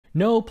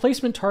No,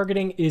 placement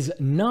targeting is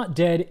not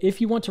dead. If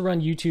you want to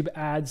run YouTube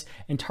ads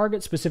and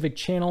target specific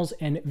channels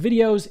and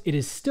videos, it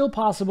is still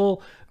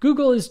possible.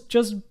 Google has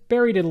just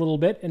buried it a little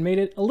bit and made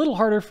it a little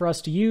harder for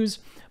us to use,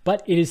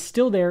 but it is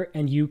still there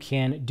and you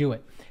can do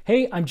it.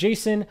 Hey, I'm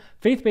Jason,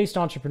 faith-based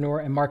entrepreneur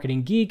and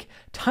marketing geek.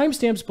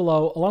 Timestamps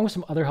below, along with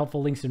some other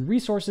helpful links and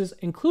resources,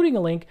 including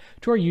a link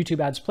to our YouTube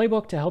ads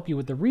playbook to help you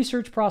with the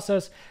research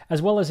process, as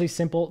well as a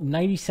simple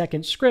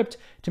 90-second script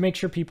to make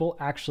sure people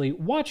actually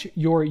watch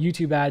your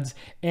YouTube ads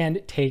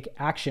and take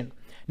action.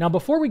 Now,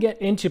 before we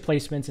get into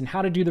placements and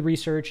how to do the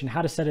research and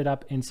how to set it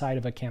up inside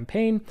of a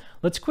campaign,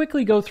 let's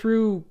quickly go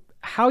through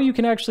how you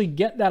can actually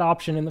get that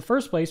option in the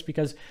first place,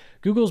 because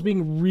Google's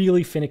being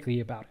really finicky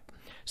about it.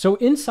 So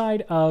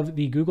inside of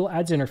the Google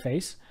Ads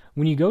interface,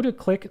 when you go to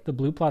click the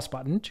blue plus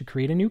button to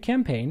create a new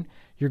campaign,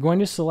 you're going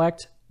to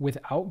select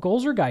without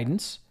goals or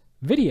guidance,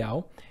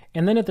 video,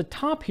 and then at the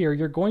top here,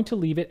 you're going to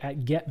leave it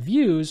at get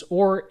views,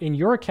 or in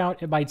your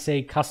account, it might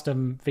say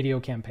custom video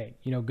campaign.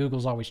 You know,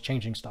 Google's always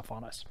changing stuff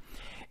on us.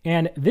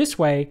 And this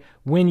way,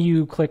 when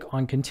you click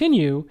on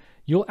continue,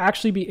 you'll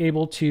actually be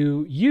able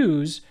to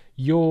use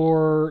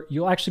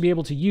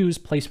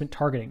placement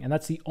targeting. And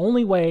that's the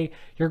only way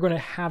you're going to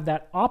have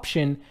that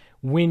option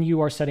when you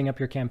are setting up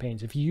your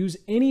campaigns. If you use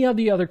any of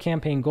the other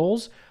campaign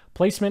goals,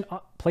 placement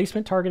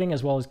targeting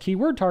as well as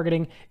keyword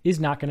targeting is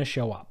not going to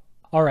show up.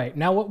 All right,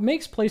 now what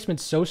makes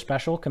placement so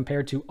special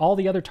compared to all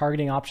the other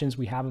targeting options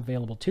we have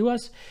available to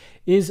us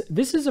is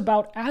this is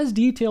about as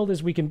detailed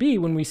as we can be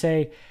when we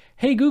say,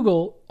 hey,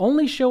 Google,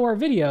 only show our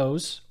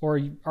videos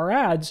or our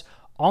ads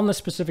on the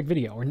specific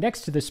video or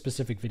next to this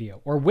specific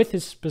video or with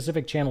this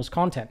specific channel's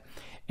content.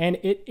 And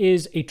it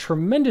is a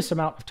tremendous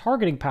amount of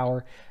targeting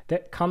power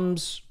that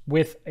comes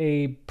with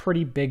a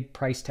pretty big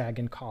price tag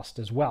and cost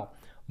as well.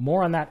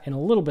 More on that in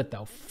a little bit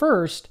though.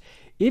 First,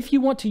 if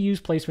you want to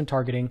use placement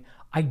targeting,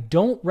 I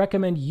don't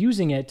recommend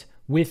using it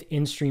with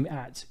in-stream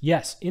ads.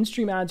 Yes,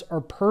 in-stream ads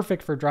are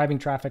perfect for driving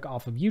traffic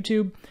off of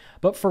YouTube,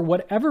 but for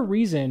whatever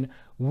reason,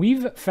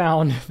 we've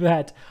found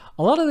that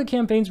a lot of the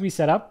campaigns we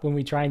set up when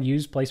we try and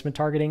use placement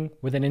targeting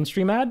with an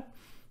in-stream ad,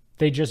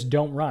 they just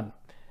don't run.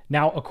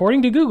 Now,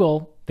 according to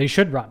Google, they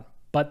should run,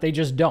 but they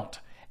just don't.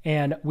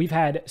 And we've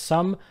had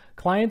some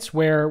clients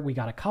where we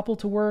got a couple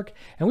to work,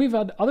 and we've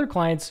had other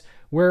clients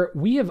where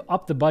we have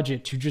upped the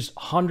budget to just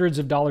hundreds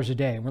of dollars a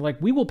day. We're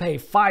like, we will pay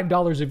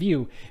 $5 a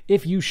view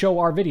if you show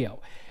our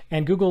video.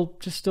 And Google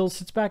just still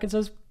sits back and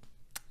says,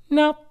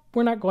 no,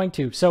 we're not going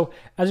to. So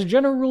as a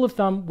general rule of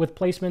thumb with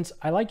placements,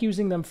 I like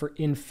using them for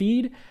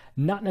in-feed,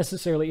 not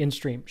necessarily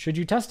in-stream. Should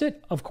you test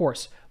it? Of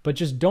course, but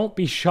just don't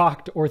be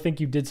shocked or think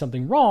you did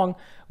something wrong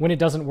when it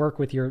doesn't work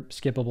with your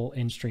skippable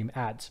in-stream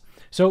ads.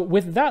 So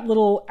with that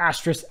little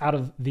asterisk out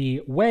of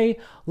the way,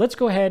 let's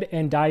go ahead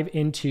and dive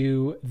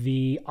into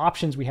the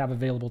options we have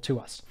available to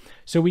us.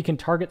 So we can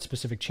target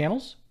specific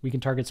channels, we can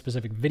target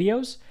specific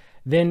videos.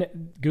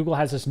 Then Google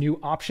has this new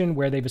option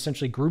where they've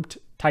essentially grouped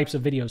types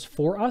of videos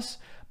for us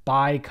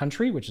by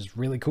country, which is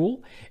really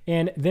cool.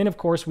 And then of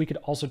course, we could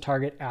also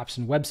target apps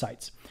and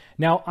websites.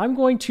 Now I'm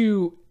going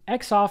to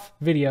X off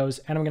videos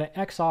and I'm going to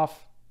X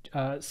off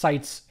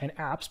sites and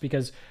apps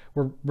because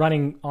we're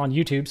running on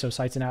YouTube, so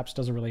sites and apps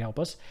doesn't really help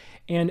us.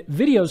 And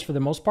videos for the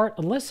most part,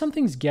 unless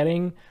something's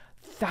getting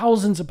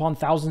thousands upon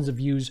thousands of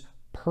views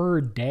per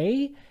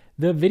day,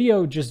 the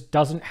video just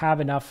doesn't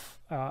have enough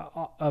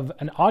of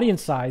an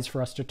audience size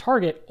for us to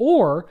target,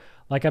 or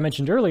like I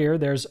mentioned earlier,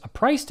 there's a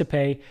price to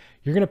pay.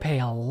 You're going to pay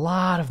a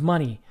lot of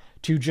money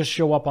to just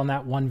show up on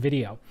that one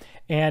video.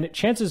 And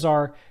chances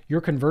are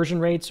your conversion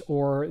rates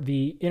or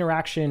the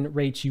interaction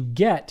rates you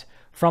get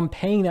from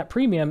paying that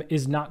premium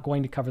is not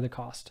going to cover the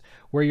cost.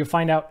 Where you'll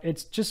find out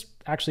it's just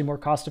actually more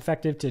cost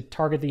effective to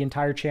target the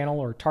entire channel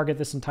or target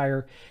this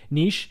entire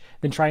niche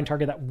than try and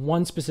target that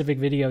one specific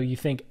video you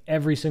think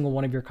every single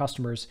one of your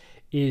customers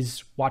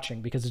is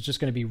watching, because it's just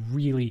going to be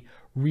really,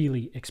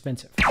 really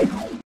expensive.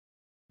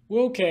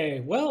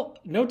 Okay, well,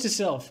 note to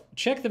self,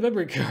 check the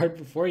memory card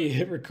before you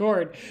hit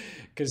record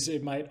because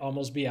it might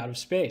almost be out of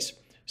space.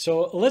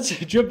 So let's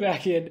jump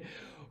back in.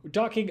 We're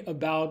talking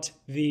about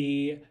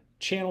the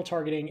channel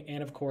targeting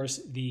and of course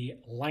the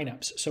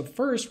lineups. So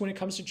first, when it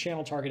comes to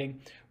channel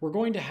targeting, we're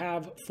going to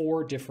have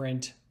 4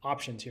 different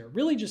options here.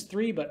 Really just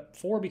 3, but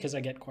 4 because I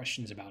get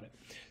questions about it.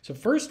 So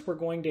first, we're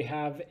going to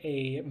have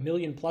a $1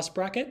 million+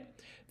 bracket.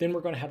 Then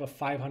we're going to have a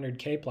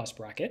 500K+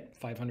 bracket,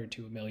 500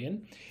 to $1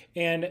 million.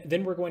 And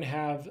then we're going to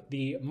have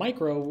the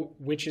micro,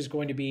 which is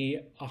going to be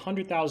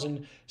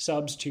 100,000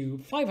 subs to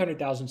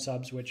 500,000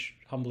 subs, which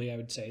humbly I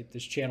would say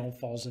this channel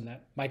falls in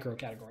that micro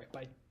category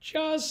by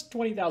just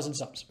 20,000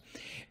 subs.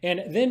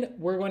 And then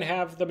we're going to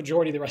have the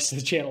majority of the rest of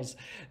the channels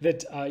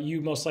that you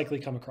most likely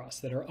come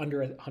across that are under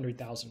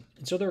 100,000.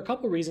 And so there are a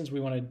couple of reasons we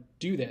want to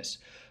do this.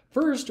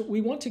 First,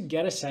 we want to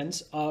get a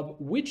sense of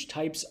which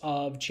types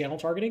of channel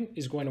targeting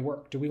is going to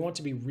work. Do we want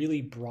to be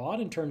really broad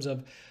in terms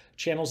of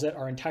channels that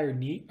our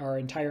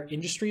entire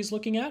industry is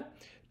looking at?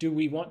 Do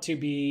we want to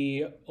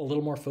be a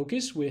little more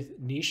focused with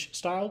niche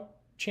style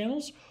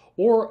channels?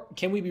 Or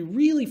can we be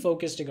really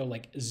focused and go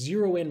like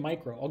zero in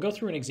micro? I'll go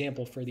through an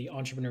example for the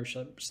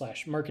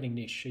entrepreneurship / marketing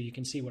niche so you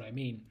can see what I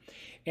mean.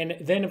 And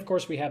then of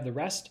course we have the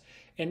rest,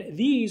 and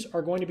these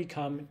are going to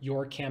become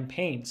your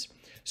campaigns.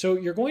 So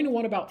you're going to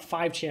want about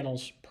 5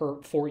 channels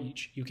for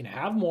each. You can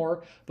have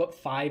more, but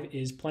 5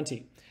 is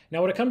plenty.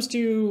 Now, when it comes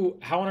to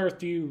how on earth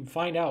do you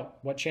find out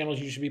what channels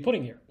you should be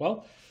putting here?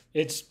 Well,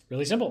 it's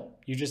really simple.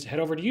 You just head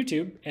over to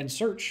YouTube and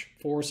search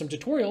for some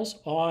tutorials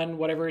on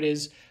whatever it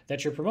is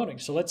that you're promoting.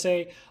 So let's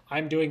say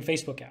I'm doing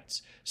Facebook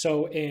ads.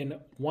 So in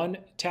one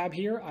tab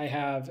here,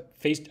 I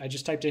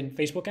just typed in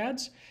Facebook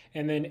ads.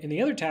 And then in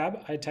the other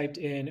tab, I typed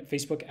in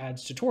Facebook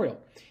ads tutorial.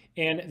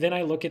 And then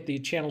I look at the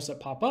channels that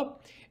pop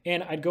up,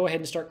 and I'd go ahead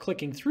and start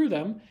clicking through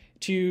them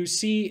to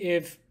see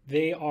if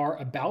they are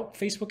about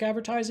Facebook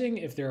advertising,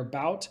 if they're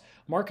about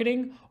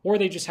marketing, or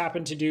they just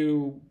happen to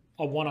do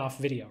a one-off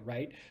video,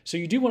 right? So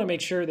you do want to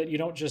make sure that you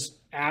don't just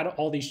add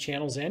all these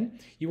channels in.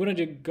 You wanted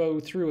to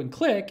go through and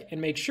click and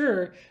make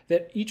sure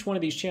that each one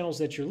of these channels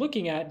that you're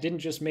looking at didn't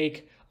just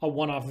make a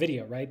one-off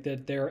video, right?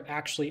 That they're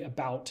actually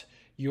about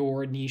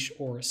your niche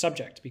or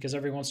subject, because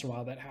every once in a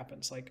while that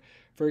happens. Like,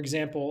 for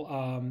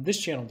example, this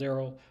channel,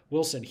 Daryl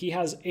Wilson, he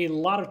has a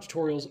lot of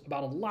tutorials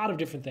about a lot of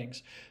different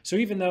things. So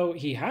even though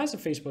he has a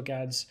Facebook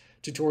ads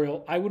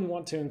tutorial, I wouldn't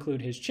want to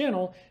include his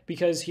channel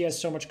because he has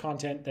so much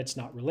content that's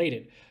not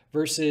related.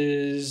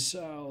 Versus,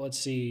 let's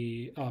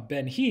see,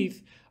 Ben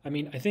Heath, I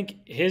mean, I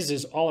think his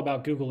is all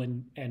about Google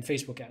and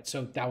Facebook ads.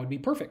 So that would be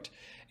perfect.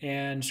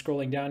 And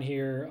scrolling down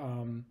here,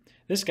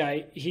 this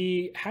guy,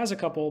 he has a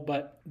couple,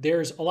 but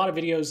there's a lot of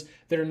videos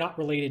that are not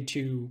related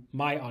to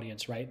my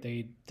audience, right?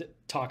 They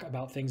talk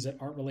about things that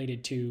aren't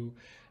related to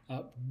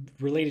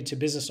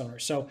business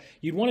owners. So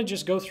you'd want to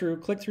just go through,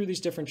 click through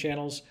these different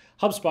channels.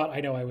 HubSpot,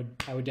 I know I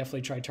would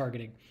definitely try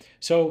targeting.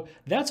 So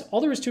that's all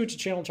there is to it to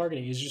channel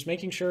targeting, is just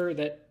making sure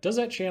that does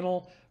that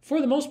channel,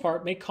 for the most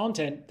part, make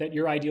content that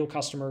your ideal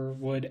customer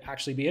would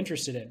actually be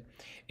interested in.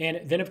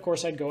 And then of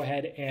course I'd go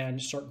ahead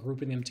and start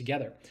grouping them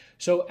together.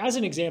 So as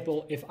an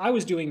example, if I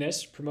was doing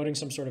this, promoting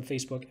some sort of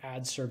Facebook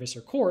ad service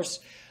or course,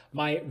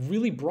 my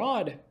really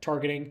broad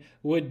targeting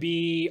would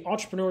be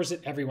entrepreneurs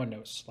that everyone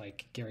knows,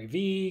 like Gary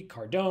Vee,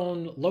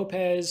 Cardone,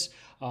 Lopez,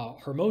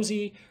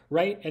 Hormozi,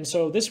 right? And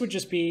so this would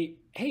just be,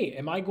 hey,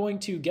 am I going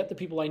to get the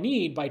people I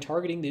need by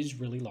targeting these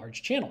really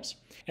large channels?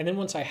 And then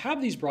once I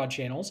have these broad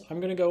channels, I'm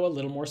going to go a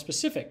little more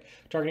specific,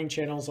 targeting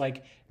channels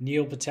like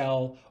Neil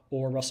Patel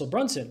or Russell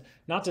Brunson.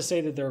 Not to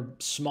say that they're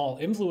small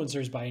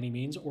influencers by any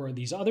means, or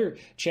these other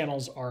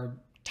channels are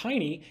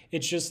tiny.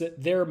 It's just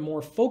that they're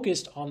more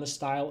focused on the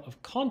style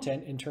of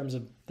content in terms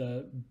of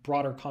the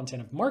broader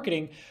content of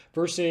marketing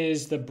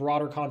versus the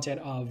broader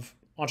content of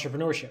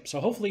entrepreneurship. So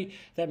hopefully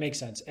that makes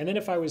sense. And then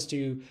if I was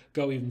to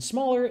go even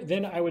smaller,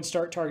 then I would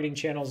start targeting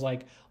channels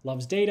like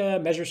Loves Data,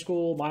 Measure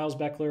School, Miles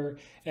Beckler.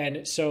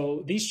 And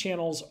so these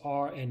channels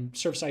are, and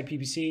Surfside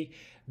PPC,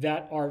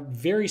 that are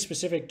very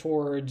specific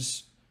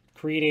towards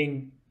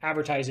creating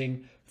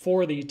advertising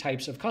for the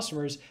types of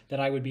customers that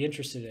I would be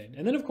interested in.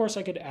 And then of course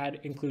I could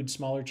include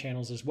smaller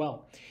channels as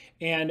well.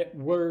 And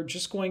we're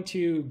just going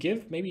to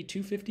give maybe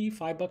 $2.50,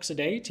 $5 a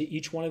day to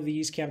each one of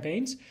these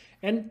campaigns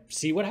and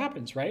see what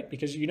happens, right?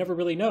 Because you never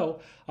really know.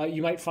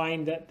 You might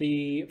find that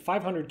the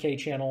 500K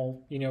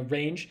channel,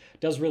 range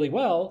does really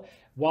well,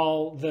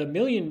 while the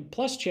million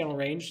plus channel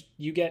range,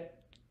 you get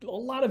a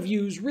lot of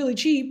views really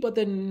cheap, but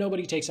then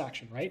nobody takes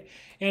action, right?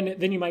 And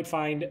then you might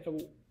find,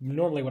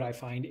 normally what I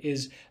find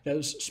is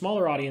those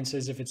smaller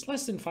audiences, if it's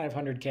less than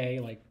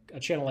 500K, like a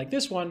channel like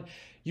this one,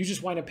 you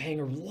just wind up paying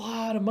a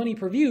lot of money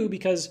per view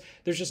because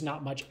there's just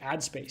not much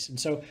ad space. And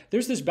so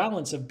there's this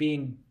balance of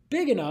being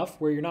big enough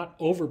where you're not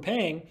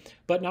overpaying,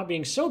 but not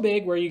being so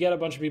big where you get a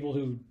bunch of people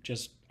who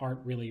just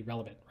aren't really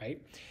relevant,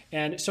 right?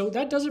 And so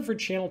that does it for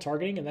channel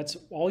targeting, and that's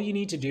all you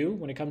need to do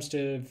when it comes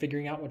to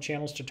figuring out what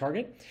channels to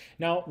target.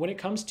 Now, when it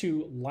comes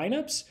to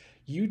lineups,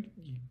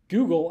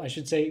 Google and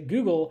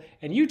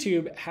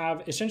YouTube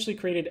have essentially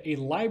created a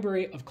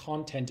library of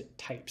content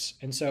types.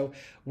 And so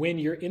when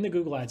you're in the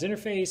Google Ads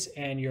interface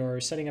and you're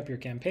setting up your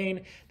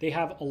campaign, they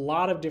have a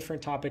lot of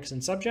different topics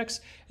and subjects.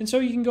 And so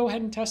you can go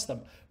ahead and test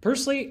them.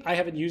 Personally, I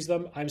haven't used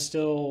them. I'm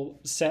still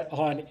set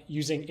on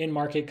using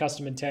in-market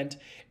custom intent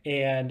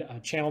and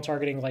channel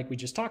targeting like we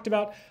just talked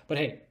about. But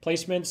hey,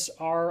 placements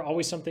are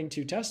always something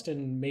to test,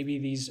 and maybe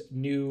these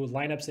new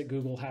lineups that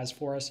Google has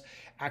for us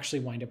actually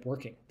wind up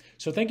working.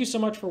 So thank you so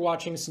much for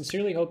watching.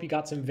 Sincerely hope you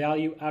got some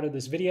value out of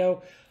this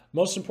video.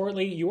 Most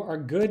importantly, you are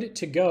good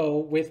to go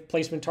with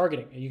placement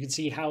targeting. And you can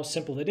see how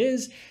simple it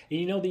is, and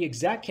you know the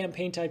exact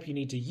campaign type you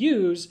need to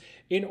use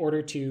in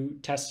order to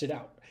test it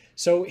out.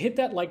 So hit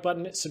that like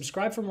button,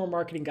 subscribe for more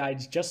marketing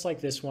guides just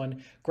like this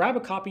one, grab a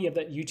copy of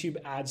that YouTube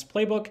ads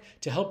playbook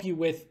to help you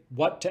with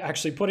what to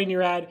actually put in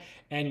your ad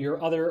and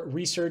your other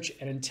research.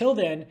 And until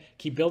then,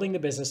 keep building the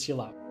business you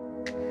love.